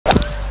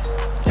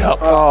Yep.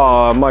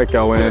 Oh, it might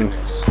go in.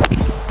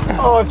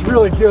 Oh, it's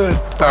really good.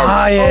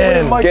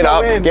 Ryan, get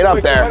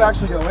up there. It might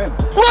actually go in.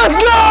 Let's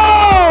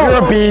go!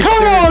 You're a beast.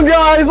 Come on,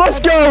 guys, let's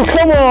go.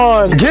 Come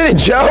on. Get it,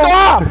 Joe.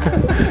 Stop!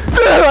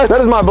 That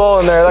is my ball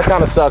in there. That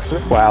kind of sucks.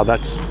 wow,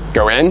 that's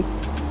Go in.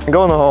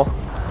 Go in the hole.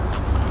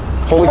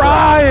 Holy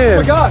Ryan!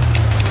 Oh my God.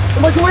 It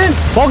might go in.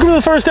 Welcome to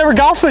the first ever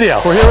golf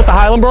video. We're here with the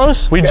Highland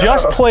Bros. We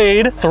just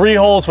played 3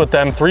 holes with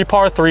them, 3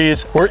 par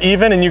 3s. We're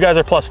even and you guys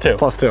are +2.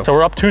 +2. So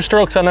we're up 2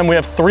 strokes on them. We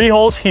have 3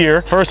 holes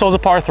here. First hole's a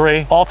par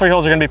 3. All 3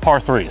 holes are gonna be par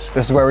 3s.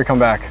 This is where we come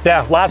back.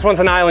 Yeah, last one's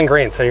an island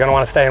green, so you're gonna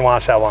wanna stay and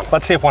watch that one.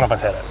 Let's see if one of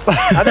us hit it.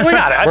 I think we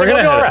got it. I We're think gonna we'll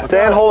be hit all it. right.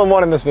 Dan hole in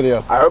one in this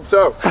video. I hope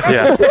so.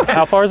 Yeah.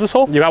 How far is this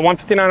hole? You got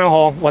 159 on a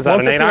hole. Was that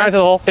an 8 159 iron? to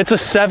the hole. It's a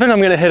 7. I'm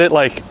gonna hit it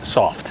like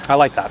soft. I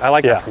like that. I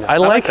like that from you. I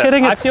like this.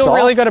 hitting it I feel soft.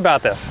 really good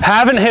about this.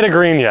 Haven't hit a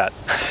green yet.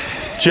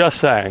 Just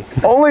saying.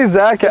 Only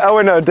Zach. Oh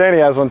wait, no, Danny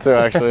has one too,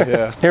 actually.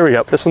 Yeah. Here we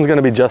go. This one's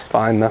gonna be just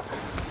fine though.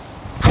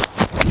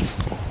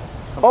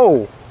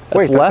 Oh,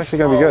 wait, that's left? actually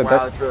gonna be good.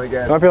 Wow, that's really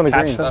good. That might be on the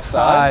Catch green. the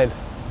side.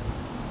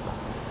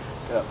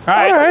 All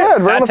right, That's not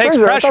bad. We're on that the takes fringe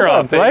there. That's pressure not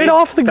off, bad. baby. Right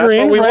off the That's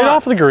green, what we right want.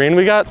 off the green.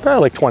 We got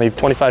probably like 20,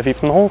 25 feet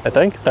from the hole, I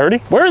think. 30.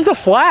 Where's the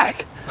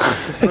flag?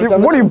 What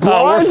are you, Oh,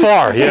 blind? we're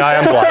far. Yeah, I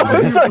am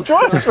blind. It's like,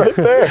 what? It's right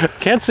there.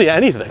 Can't see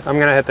anything. I'm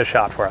gonna hit the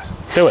shot for us.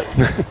 Do it.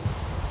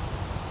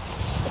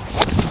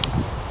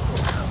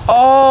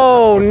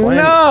 Oh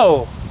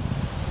no!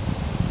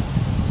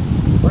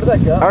 Where did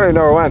that go? I don't even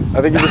know where it went.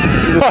 I think you just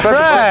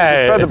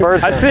spread the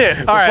birds. I see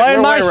it. All right, Playing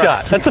we're my way shot.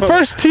 right. That's the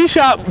first tee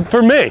shot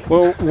for me.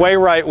 We're way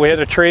right. We hit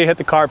a tree, hit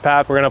the cart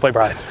path. We're gonna play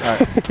Brian's.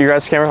 You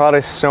guys' camera quality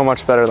is so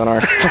much better than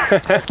ours.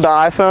 The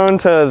iPhone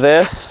to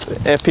this,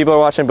 if people are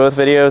watching both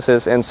videos,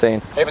 is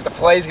insane. Hey, but the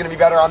play's gonna be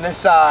better on this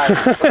side.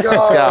 Let's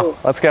go.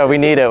 Let's go. We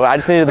need it. I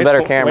just needed the better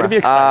way to camera. be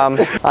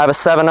excited. I have a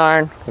 7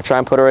 iron. We try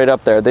and put it right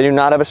up there. They do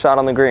not have a shot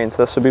on the green,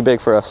 so this would be big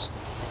for us.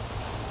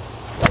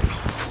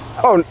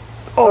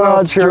 Oh,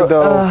 that's true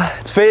though.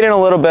 It's fading a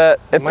little bit.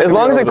 As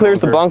long as it clears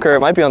the bunker,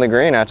 it might be on the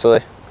green actually.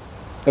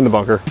 In the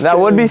bunker. That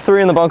would be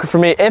 3 in the bunker for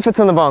me if it's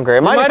in the bunker.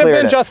 It might have Might have cleared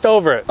been it. just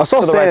over it. I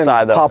saw To the right sand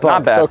side, though. pop Not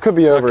up, bad. so it could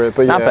be over it,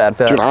 but Not yeah.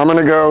 bad. Dude, I'm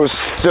gonna go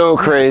so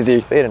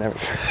crazy. Fading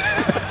everything.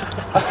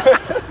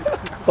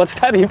 What's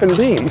that even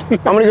mean? I'm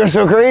gonna go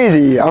so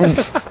crazy.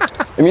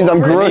 It means I'm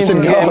gross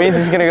and It means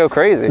he's gonna go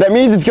crazy. That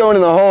means it's going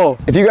in the hole.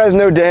 If you guys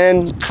know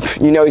Dan,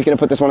 you know he's gonna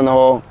put this one in the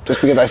hole just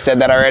because I said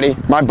that already.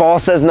 My ball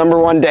says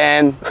 #1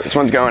 Dan. This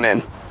one's going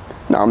in.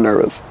 No, I'm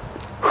nervous.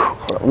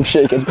 I'm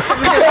shaking.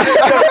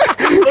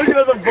 Looking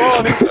at the ball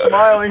and he's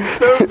smiling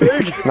so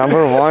big.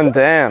 #1,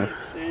 damn.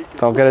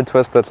 Don't get it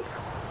twisted.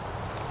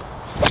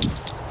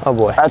 Oh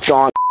boy. That's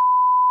gone.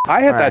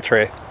 I hit that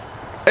tree.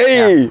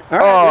 Hey! All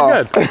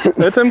right, we're good.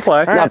 It's in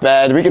play. Not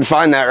bad. We can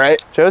find that, right?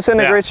 Joe's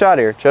hitting a great shot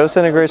here. Joe's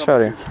hitting a great shot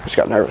here. Just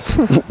got nervous.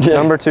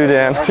 #2,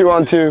 Dan. 2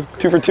 on 2.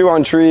 2 for 2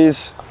 on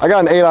trees. I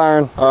got an 8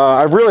 iron.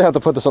 I really have to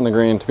put this on the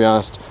green, to be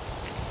honest.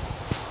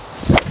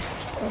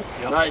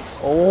 Nice.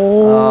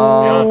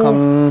 Oh,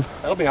 come.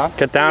 That'll be on.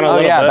 Get down a Oh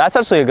little yeah, bit. that's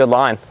actually a good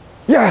line.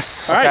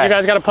 Yes! All right, Okay. you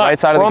guys got a putt. Right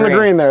side of We're the on green. the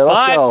green there.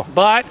 Let's go.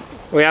 But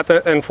we have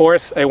to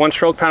enforce a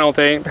 1-stroke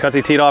penalty because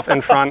he teed off in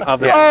front of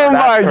the. Oh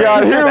my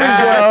God! Here we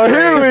go!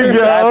 Here we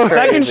go! That's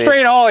crazy. Second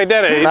straight hole, he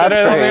did it. He That's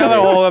did it on the crazy. other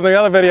hole, on the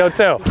other video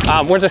too.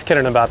 We're just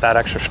kidding about that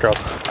extra stroke.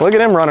 Look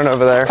at him running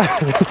over there.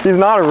 He's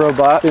not a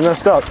robot. He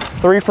messed up.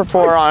 3 for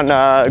 4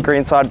 on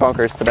green side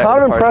bunkers today.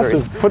 Kind of par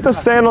impressive. threes. Put the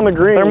sand on the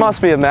green. There must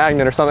be a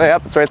magnet or something.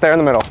 Yep, it's right there in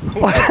the middle.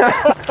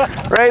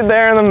 Right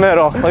there in the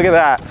middle. Look at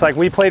that. It's like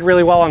we played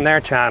really well on their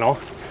channel,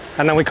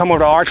 and then we come over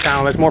to our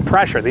channel, there's more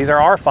pressure. These are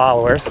our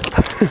followers.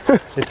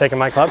 You taking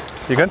my club?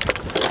 You good?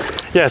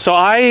 Yeah, so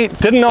I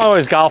didn't know I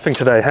was golfing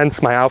today,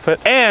 hence my outfit.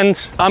 And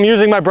I'm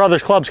using my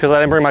brother's clubs because I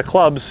didn't bring my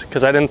clubs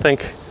because I didn't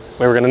think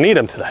we were gonna need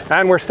them today.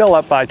 And we're still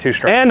up by 2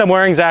 strokes. And I'm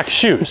wearing Zach's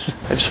shoes.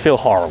 I just feel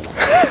horrible. All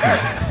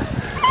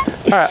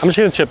right, I'm just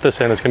gonna chip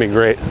this in. It's gonna be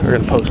great. We're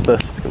gonna post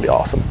this. It's gonna be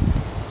awesome.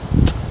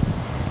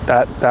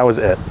 That was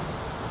it.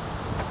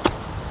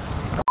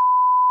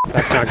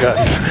 That's not good.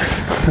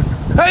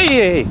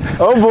 Hey!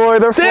 Oh boy,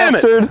 they're Damn it.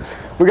 flustered.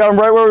 We got them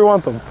right where we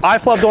want them. I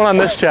flubbed one on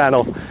this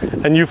channel,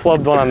 and you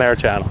flubbed one on their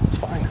channel. It's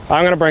fine.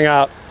 I'm gonna bring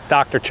out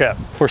Dr. Chip.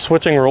 We're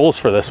switching rules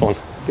for this one.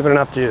 Give it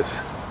enough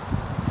juice.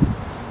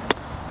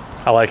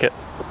 I like it.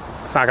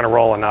 It's not gonna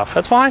roll enough.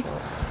 That's fine.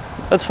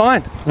 That's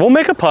fine. We'll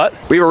make a putt.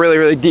 We have a really,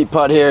 really deep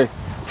putt here.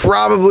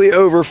 Probably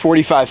over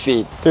 45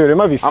 feet. Dude, it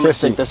might be 50. I'm gonna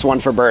sink this one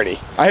for birdie.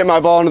 I hit my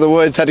ball into the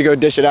woods, had to go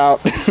dish it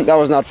out. That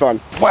was not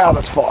fun. Wow,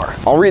 that's far.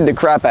 I'll read the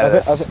crap out of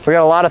this. We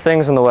got a lot of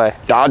things in the way.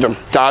 Dodge them.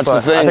 Dodge the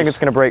But things. I think it's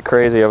gonna break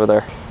crazy over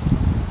there.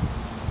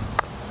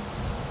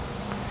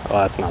 Oh,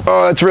 that's not.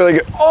 Oh, that's really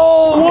good.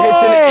 Oh,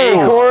 it's an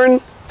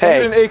acorn.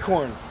 Hey, an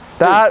acorn.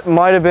 That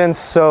might have been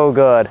so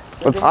good.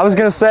 I was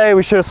gonna say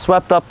we should have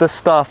swept up this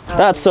stuff.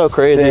 That's so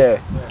crazy. Yeah.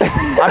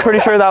 I'm pretty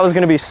sure that was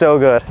gonna be so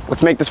good.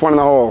 let's make this one in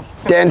the hole.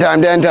 Dan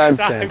time, Dan time.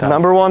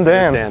 #1,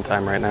 Dan. Stand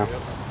time right now.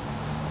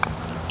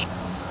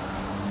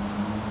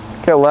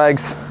 Get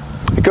legs.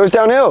 It goes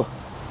downhill.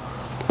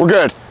 We're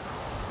good.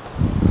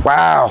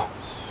 Wow.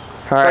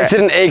 All right. I hit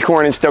an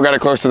acorn and still got it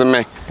closer than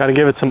me. Gotta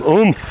give it some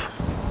oomph.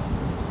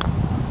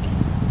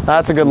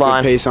 That's a good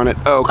line. Pace on it.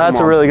 Oh, come That's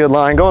on. a really good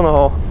line. Go in the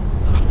hole.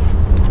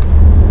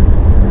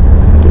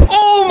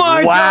 Oh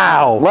my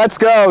Wow. Let's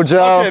go,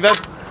 Joe. Okay,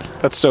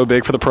 that's so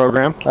big for the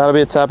program. That'll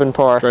be a tap in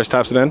par. Bryce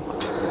taps it in,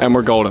 and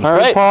we're golden. All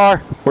right.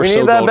 Par. We're we so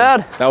need that golden.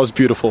 bad. That was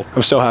beautiful.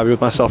 I'm so happy with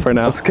myself right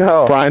now. Let's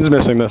go. Brian's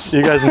missing this.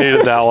 You guys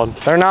needed that one.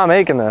 They're not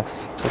making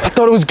this. I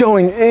thought it was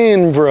going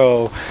in,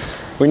 bro.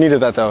 We needed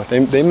that though.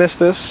 They missed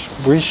this.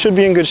 We should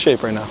be in good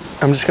shape right now.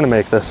 I'm just gonna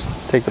make this.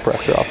 Take the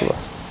pressure off of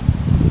us.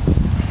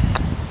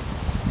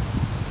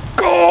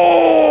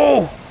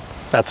 Go!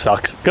 That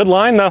sucks. Good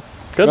line though.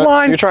 Good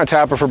line. You're trying to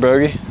tap her for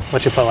bogey?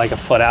 What, you put like a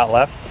foot out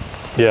left?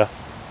 Yeah.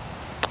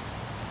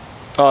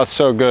 Oh, it's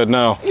so good.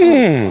 No.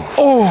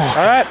 All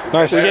right,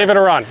 Nice. we gave it a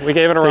run. We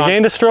gave it a We run.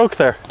 gained a stroke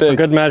there. For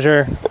good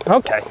measure.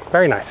 Okay,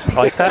 very nice. I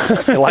like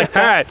that. You like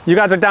that? All right, you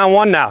guys are down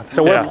 1 now.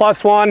 So we're Yeah.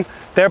 +1,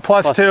 they're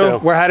plus Plus 2. two.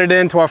 We're headed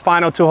into our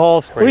final 2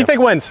 holes. Who do you go.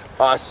 think wins?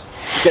 Us.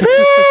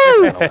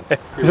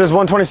 Is this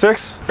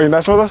 126? Are you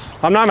messing with us?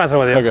 I'm not messing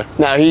with you. Okay.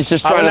 No, he's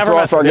just I would trying to never throw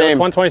mess off our with you. It's game.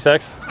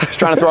 126. He's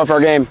trying to throw off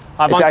our game.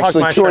 I've It's untucked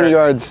actually my 200 shirt.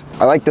 yards.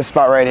 I like this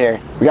spot right here.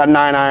 We got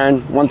 9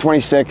 iron,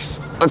 126.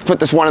 Let's put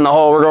this one in the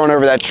hole. We're going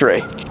over that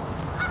tree.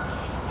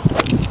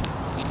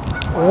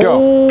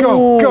 Go,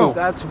 go, go.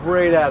 That's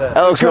right at it.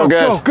 That looks real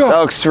good. go, go. That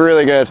looks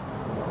really good.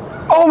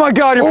 Oh my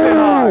God, you're pin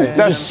high.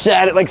 That's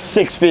sat at like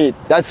 6 feet.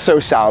 That's so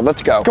solid.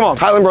 Let's go. Come on.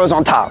 Highland Bros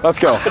on top. Let's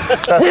go.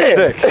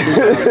 Yeah.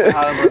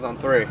 Highland Bros on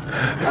 3. I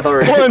thought we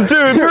were 1,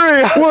 2,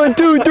 3. 1,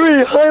 2,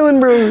 3.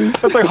 Highland Bros.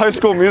 That's like High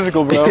School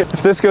Musical, bro.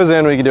 If this goes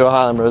in, we can do a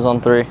Highland Bros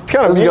on 3.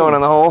 kinda This is mean. going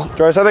in the hole.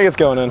 Bryce, I think it's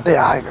going in.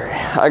 Yeah, I agree.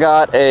 I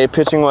got a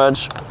pitching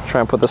wedge. Try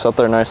and put this up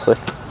there nicely.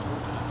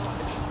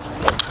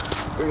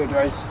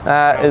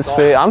 That is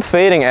I'm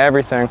fading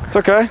everything. It's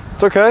okay.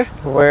 It's okay.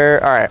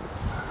 Where? All right.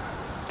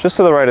 Just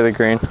to the right of the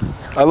green.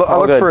 I All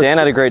look good. for Dan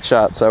a had a great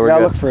shot, so we're Yeah, I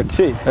good. look for a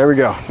T. There we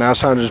go. Now it's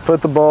time to just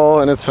put the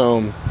ball in its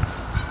home.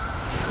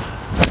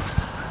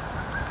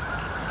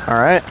 All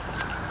right.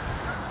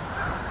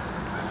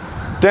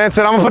 Dan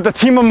said, I'm gonna put the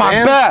team on my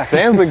back.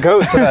 Dan's the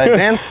goat today.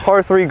 Dan's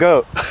par 3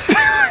 goat.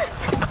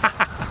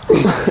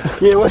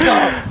 Yeah, what's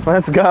up?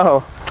 Let's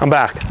go. I'm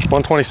back.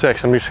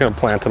 126. I'm just gonna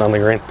plant it on the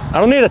green. I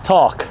don't need to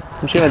talk.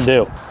 I'm just gonna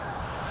do.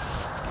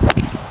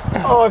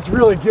 Oh, it's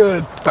really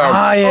good.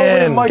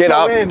 Brian! Get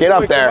up. Get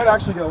up there. It might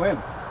actually go in.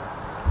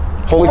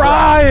 Holy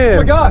crap. Brian! Oh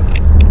my God.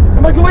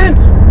 It might go in.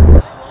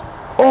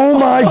 Oh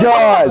my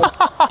God.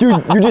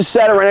 Dude, you just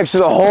sat it right next to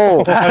the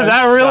hole.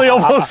 That really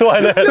almost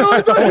went in. Dude,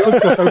 get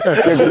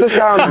this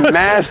guy on the I was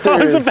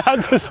Masters.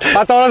 about to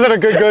I thought it was in a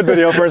good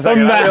video for a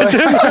second.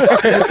 imagine.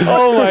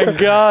 Oh my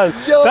God.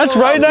 That's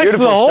right next to the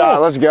Beautiful hole.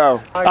 shot. Let's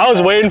go. I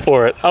was waiting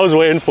for it. I was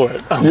waiting for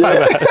it.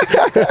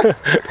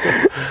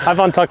 I've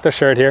untucked the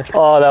shirt here.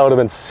 Oh, that would have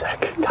been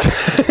sick.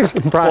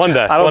 Brian, One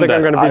day, I don't one think day.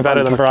 I'm going to be I've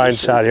better than untucked Brian's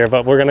shot here,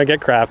 but we're going to get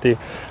crafty.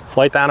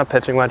 Flight down a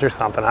pitching wedge or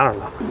something. I don't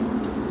know.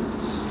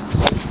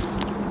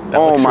 That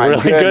Oh looks my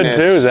really goodness.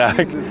 good too, Zach.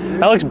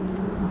 That looks.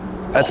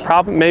 That's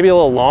probably maybe a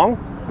little long.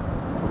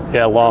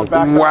 Yeah, long.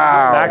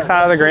 Wow.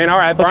 Backside of the green. All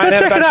right, Let's Brian go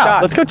hit check that it out.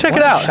 shot. Let's go check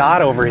What it a out.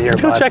 shot over here.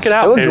 Let's go check it That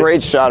out, was a baby.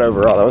 great shot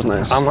overall. That was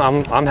nice.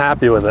 I'm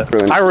happy with it.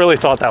 Brilliant. I really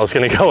thought that was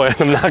gonna go in.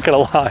 I'm not gonna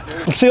lie.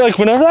 See, like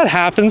whenever that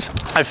happens,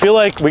 I feel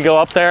like we go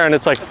up there and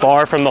it's like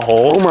far from the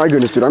hole. Oh my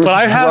goodness, dude. I'm But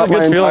I gonna have a drop my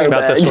good feeling entire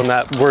about this bag. one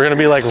that we're gonna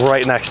be like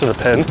right next to the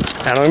pin,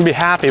 and I'm gonna be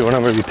happy when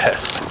I'm gonna be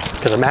pissed.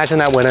 Because imagine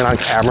that went in on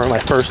camera, my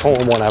first hole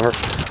in one ever.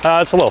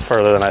 It's a little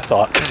further than I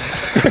thought.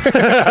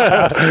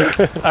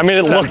 I mean,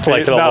 it looked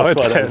like it almost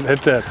went in.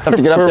 It did. Have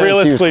to get up We're there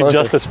and see who's realistically closer.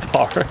 just as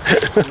far.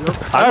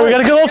 All right, we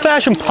got a good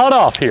old-fashioned putt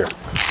off here.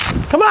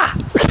 Come on.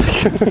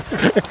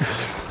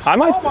 I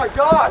might. Oh my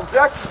God,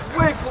 Jack's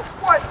wig.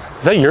 What?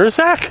 Is that yours,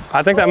 Zach?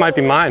 I think that might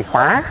be mine.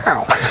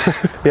 Wow.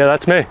 Yeah,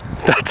 that's me.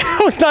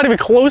 That was not even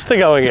close to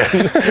going in.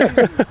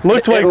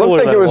 Looked way It cooler looked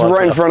like than it was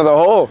right in though. front of the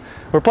hole.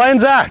 We're playing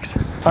Zach's.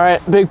 All right,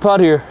 big putt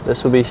here.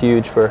 This would be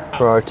huge for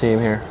our team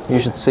here. You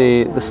should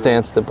see the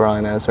stance that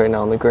Brian has right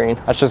now on the green.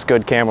 That's just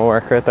good camera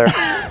work right there.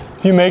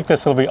 If you make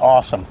this, it'll be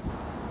awesome.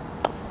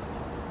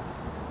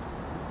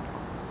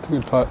 It's a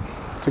good putt.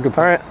 It's a good putt.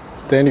 All right,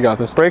 Dan, you got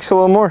this. breaks a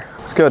little more.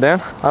 Let's go, Dan.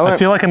 I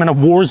feel like I'm in a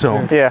war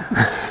zone. Yeah.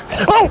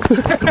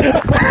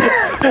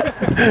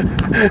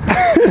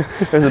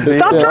 There's a big.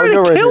 Stop trying I'll to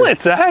go right kill here.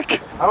 it, Zach.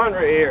 I went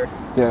right here.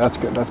 Yeah, that's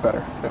good. That's better.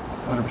 Yeah,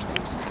 100%.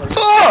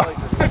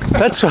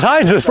 That's what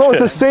I just Bro, did.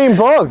 it's the same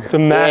bug. It's a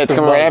Yeah, massive it's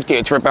coming right bug. after you.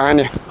 It's right behind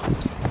you.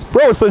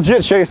 Bro, it's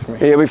legit chasing me.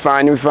 Yeah, you'll be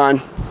fine. You'll be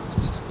fine.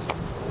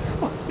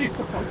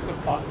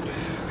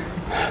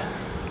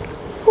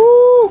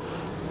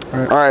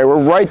 All right,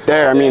 we're right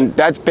there. I mean,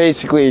 that's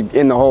basically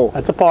in the hole.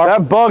 That's a par.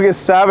 That bug is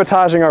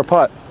sabotaging our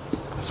putt.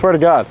 I swear to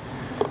God.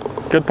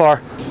 Good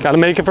par. Got to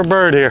make it for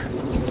bird here.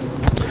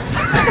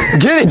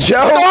 Get it,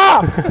 Joe!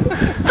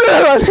 Dude,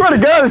 I swear to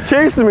God, it's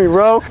chasing me,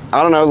 bro.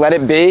 I don't know. Let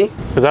it be.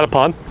 Is that a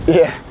pun?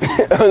 Yeah.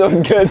 Oh, that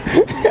was good.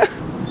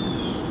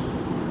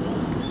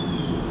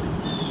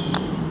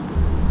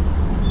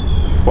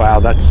 Wow,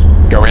 that's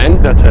Go in.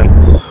 in.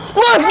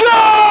 Let's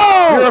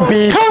go! You're a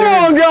beast, Come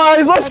on,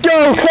 guys. Let's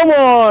go. Come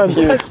on.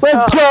 Let's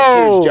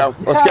go. Joe,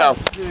 let's go.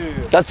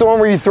 That's the one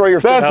where you throw your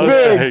That's was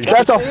big. big.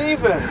 That's a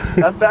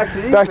That's back to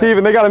even. back to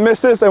even. They got to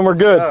miss this, and we're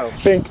good.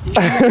 Think.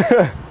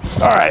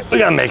 All right, we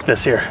gotta make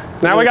this here.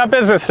 Now we got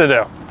business to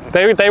do.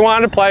 They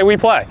wanted to play, we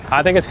play.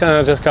 I think it's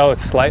gonna just go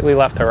slightly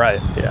left to right.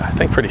 Yeah, I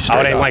think pretty straight.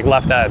 I would aim like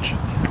left edge.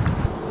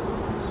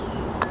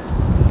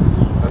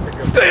 That's a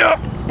good Stay up.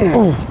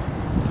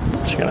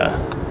 Just gonna.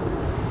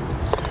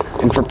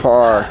 In for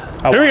par.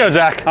 Oh, here we go,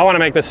 Zach. I want to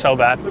make this so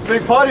bad. It's a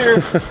big putt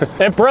here.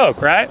 It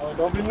broke, right? Oh,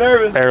 don't be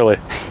nervous. Barely.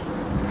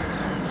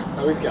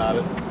 Oh, he's got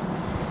it.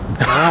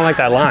 I don't like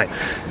that line.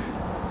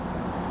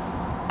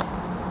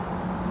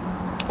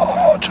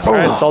 Oh, just all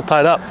right. It's all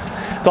tied up.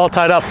 It's all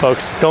tied up,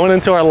 folks. Going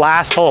into our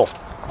last hole.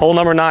 Hole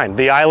number 9,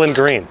 the Island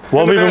Green.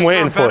 What we've been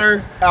waiting for.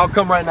 Better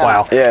outcome right now.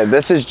 Wow. Yeah,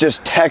 this is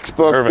just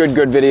textbook Nervous.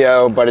 good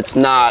video, but it's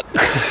not.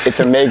 It's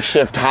a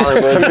makeshift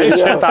Highland It's a video.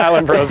 makeshift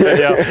Island Bros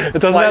video.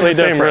 It doesn't have the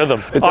same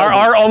rhythm.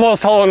 Our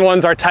almost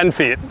hole-in-ones are 10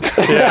 feet.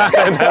 Yeah,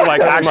 and they're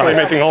like actually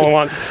making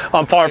hole-in-ones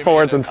on par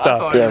 4s and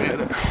stuff.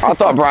 I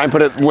thought Brian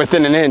put it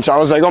within an inch. I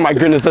was like, oh my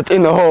goodness, that's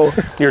in the hole.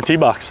 Your tee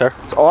box, sir.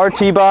 It's our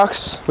tee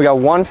box. We got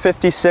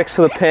 156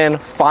 to the pin,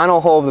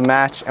 final hole of the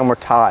match, and we're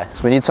tied.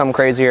 So we need something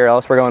crazy here,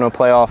 else we're going to a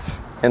playoff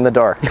in the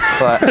dark.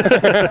 But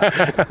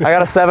I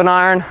got a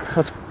 7-iron.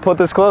 Let's put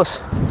this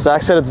close.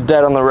 Zach said it's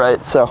dead on the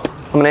right, so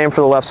I'm gonna aim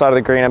for the left side of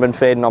the green. I've been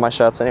fading all my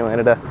shots anyway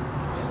today.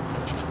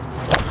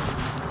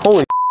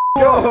 Holy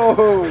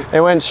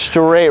it went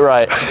straight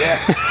right. Yeah.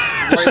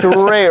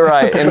 Straight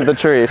right into the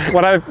trees.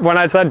 When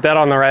I said dead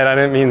on the right, I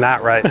didn't mean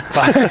that right.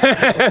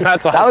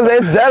 That's all.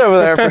 It's dead over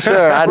there for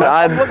sure.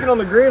 I'm looking on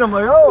the green, I'm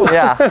like, oh.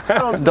 Yeah,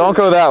 don't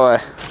go that way.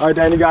 All right,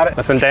 Dan, you got it.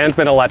 Listen, Dan's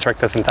been electric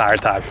this entire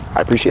time.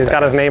 I appreciate He's that.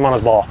 got his name on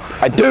his ball.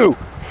 I do.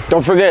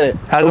 Don't forget it.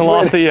 Hasn't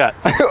lost it yet.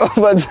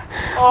 let's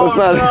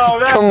not. no,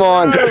 that's Come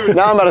on. rude.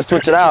 Now I'm about to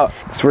switch it out.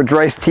 That's where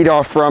Dryce teed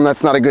off from.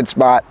 That's not a good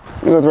spot.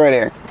 Let me go with right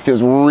here.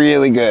 Feels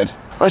really good.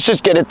 Let's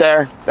just get it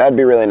there. That'd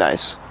be really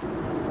nice.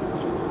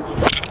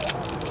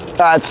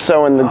 That's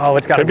so in the. Oh,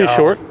 it's got to Could be go.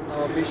 short.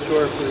 Oh, be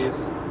sure, please.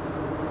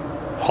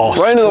 Oh,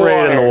 Right into the straight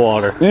water. in the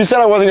water. You said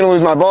I wasn't gonna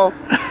lose my ball.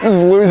 Just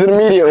lose it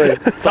immediately.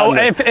 So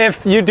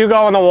if you do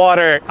go in the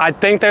water, I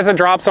think there's a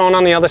drop zone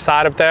on the other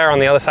side up there, on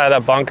the other side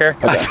of that bunker.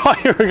 I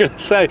thought you were gonna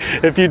say,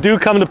 if you do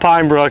come to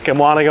Pine Brook and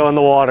want to go in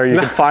the water, you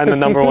can find the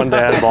 #1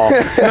 Dan ball.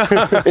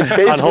 It's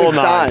basically hole 9.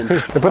 signed. They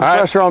put the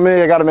pressure on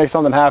me. I got to make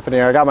something happen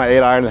here. I got my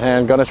 8-iron in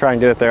hand. Gonna try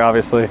and get it there,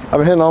 obviously. I've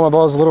been hitting all my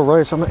balls a little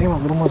right, so I'm gonna aim a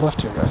little more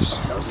left here, guys.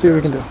 Let's see what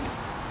we can do.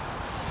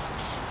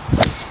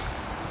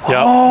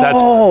 Yep,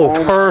 that's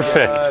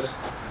perfect.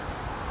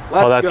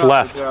 Let's that's go,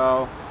 left.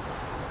 Joe.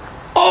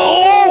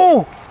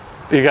 Oh!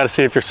 You got to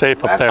see if you're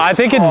safe up there. I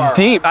think it's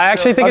deep. I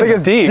actually think, I think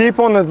it's deep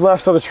on the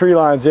left of the tree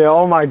lines. Yeah.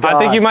 Oh my God. I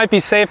think you might be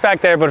safe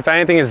back there, but if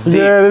anything, it's deep.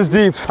 Yeah, it is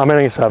deep. I'm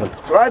hitting a 7.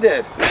 That's what I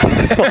did.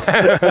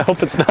 I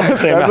hope it's not the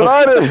same. That's what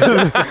I did.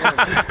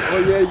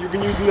 Oh yeah, you've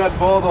been using that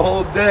ball the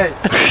whole day.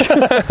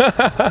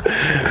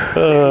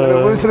 You're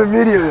gonna lose it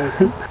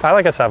immediately. I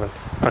like a 7.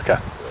 Okay.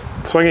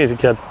 Swing easy,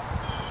 kid.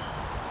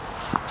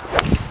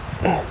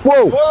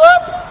 Whoa.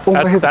 Oh,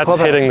 I hit the That's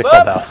clubhouse. hitting the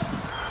clubhouse.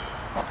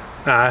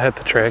 Nah, I hit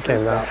the tree. It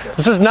came down.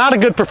 This is not a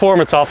good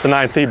performance off the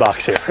 9th tee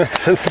box here.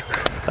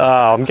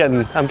 I'm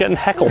getting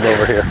heckled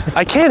over here.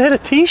 I can't hit a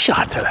tee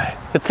shot today.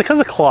 It's because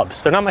of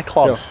clubs. They're not my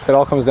clubs. It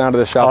all comes down to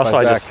the shot Also, by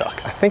I Zach. just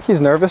suck. I think he's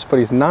nervous, but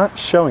he's not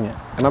showing it,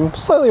 and I'm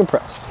slightly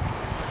impressed.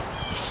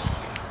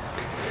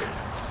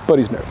 But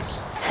he's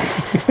nervous.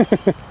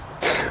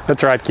 I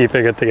tried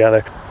keeping it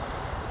together.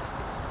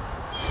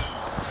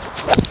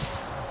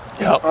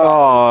 Yep.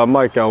 Oh, it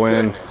might go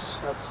in.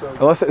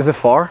 Unless, is it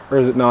far? Or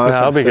is it, no, that's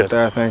No, gonna it'll be sit good.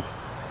 there, I think.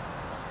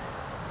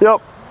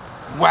 Yep.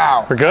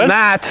 Wow. We're good?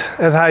 That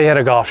is how you hit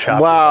a golf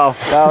shot. Wow,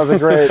 that was a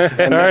great.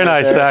 Very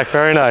nice, Zach.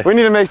 Very nice. We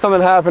need to make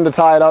something happen to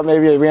tie it up.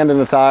 Maybe we end in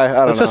a tie. I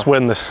don't Let's know. just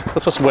win this.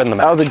 Let's just win the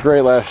match. That was a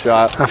great last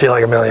shot. I feel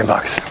like $1 million.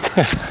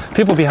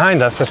 People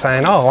behind us are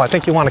saying, "Oh, I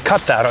think you want to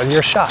cut that on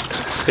your shot."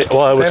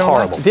 Well, it was They don't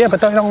horrible. Like, yeah,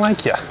 but they don't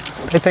like you.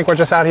 They think we're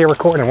just out here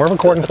recording. We're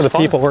recording for the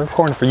people. We're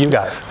recording for you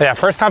guys. Yeah,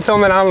 first time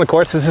filming out on the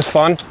course. This is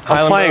fun.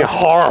 I'm playing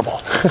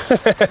horrible.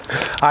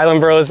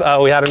 Highland Bros,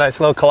 we had a nice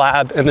little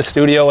collab in the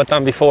studio with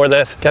them before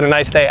this. Get a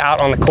nice day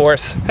out on the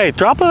course. Hey,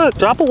 drop a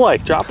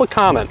like, drop a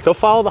comment. Go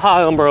follow the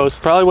Highland Bros.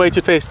 Probably way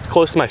too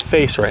close to my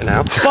face right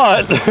now,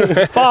 but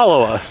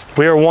follow us.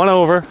 We are 1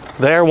 over.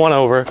 They're 1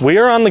 over. We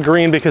are on the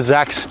green because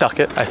Zach stuck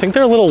it. I think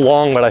they're a little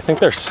long, but I think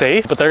they're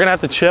safe. But they're gonna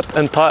have to chip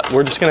and putt.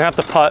 We're just gonna have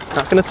to putt.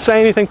 Not gonna say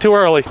anything too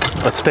early.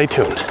 Let's stay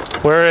tuned.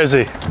 Where is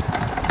he?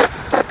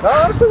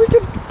 So we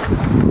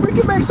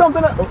can make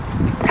something.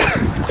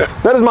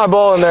 That is my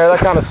ball in there. That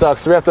kind of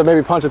sucks. We have to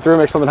maybe punch it through,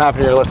 make something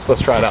happen here. Let's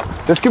try it out.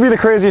 This could be the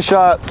craziest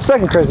shot,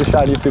 second craziest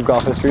shot in YouTube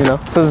golf history, you know?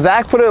 So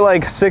Zach put it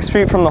like 6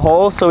 feet from the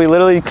hole, so we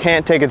literally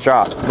can't take a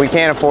drop. We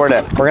can't afford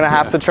it. We're gonna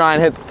have to try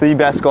and hit the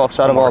best golf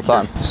shot of all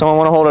time. Someone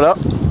wanna hold it up?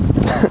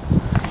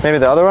 Maybe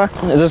the other way?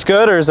 Is this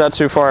good or is that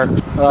too far?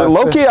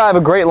 Low-key, I have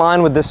a great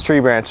line with this tree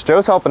branch.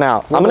 Joe's helping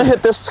out. I'm gonna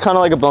hit this kind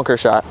of like a bunker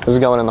shot. This is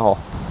going in the hole.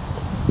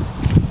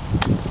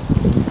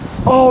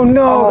 Oh no,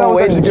 that Oh, was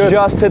it actually good.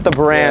 just hit the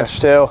branch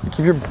too.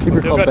 Keep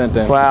your club bent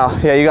in. Wow.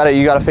 Yeah,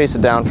 you gotta face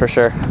it down for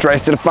sure.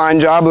 Bryce did a fine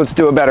job. Let's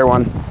do a better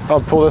one.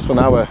 I'll pull this one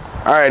that way.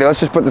 All right, let's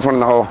just put this one in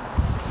the hole.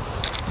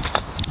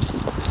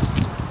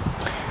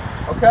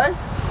 Okay.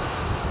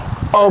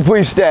 Oh,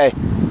 please stay.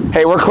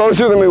 Hey, we're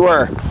closer than we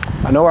were.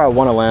 I know where I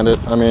want to land it.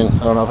 I mean,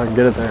 I don't know if I can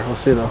get it there. We'll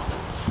see though.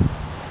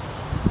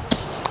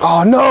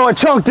 Oh no, I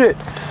chunked it.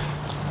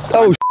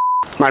 Oh,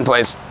 Mine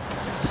plays.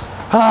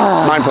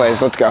 Mine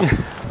plays. Let's go.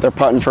 They're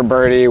putting for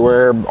birdie.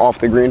 We're off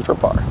the green for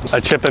par.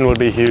 A chip-in would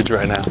be huge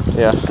right now.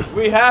 Yeah.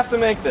 We have to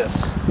make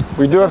this.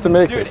 we do have to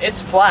make Dude, this.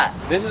 it's flat.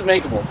 This is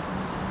makeable.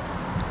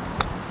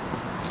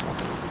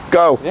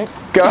 Go.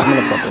 Go. I'm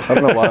gonna put this. I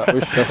don't know why. We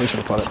definitely should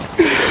have put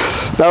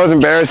it. That was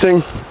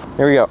embarrassing.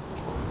 Here we go.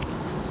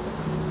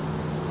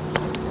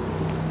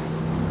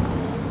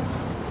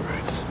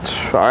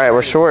 All right,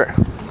 we're short.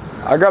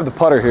 I grabbed the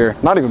putter here.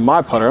 Not even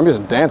my putter. I'm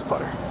using Dan's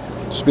putter.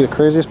 Should be the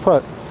craziest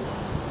putt.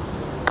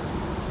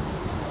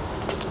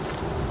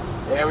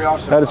 Yeah, we all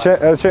should. Had a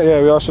chance.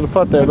 Yeah, we all should have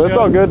put there, but it's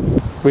all good.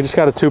 We just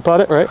got to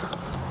two-putt it, right?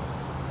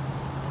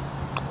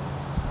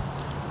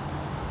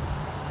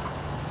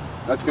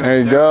 That's good. There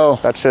you go.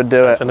 That should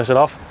do it. Finish it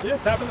off. Yeah,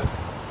 it's happening.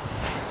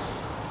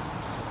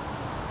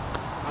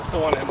 I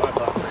still want to hit my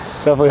putt.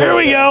 Definitely. Here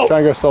we go. Try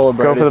and go solo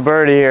birdie. Go for the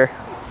birdie here.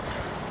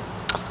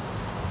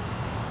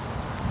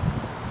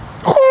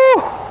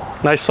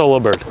 Nice solo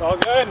bird. All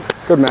good.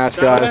 Good match,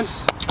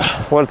 guys.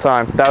 What a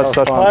time. That was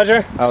such fun.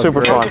 Pleasure. That was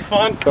super great.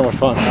 fun. Fun. So much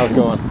fun. How's it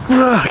going?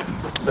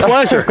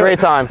 Pleasure. Great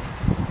time.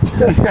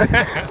 Good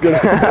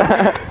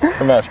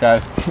match,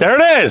 guys. There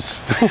it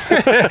is.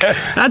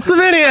 That's the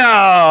video.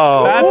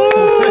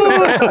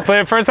 That's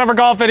played first ever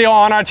golf video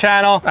on our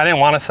channel. I didn't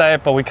want to say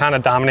it, but we kind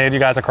of dominated you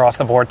guys across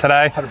the board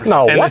today.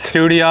 No, in what? the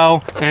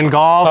studio, in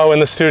golf. Oh, in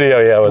the studio,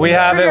 yeah. It was We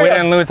have it. We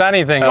didn't lose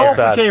anything. That was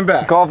bad. Came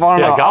back. Golf, I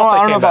don't know. golf, I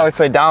they don't know came if I back. would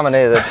say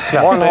dominated.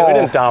 One We hole,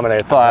 didn't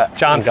dominate, but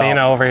John in golf.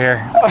 Cena over here.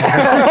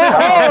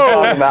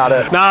 talk about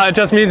it. No, it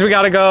just means we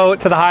got to go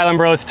to the Highland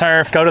Bros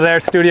turf, go to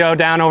their studio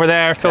down over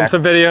there, film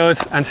some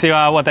videos, and see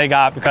what they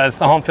got, because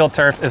the home field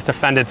turf is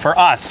defended for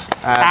us.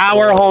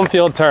 Our home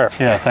field turf.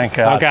 Yeah, thank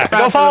God. Okay.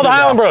 Go follow the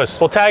Highland Bros.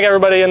 We'll tag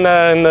everybody in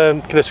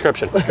the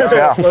description.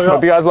 Yeah.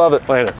 Hope you guys love it. Later.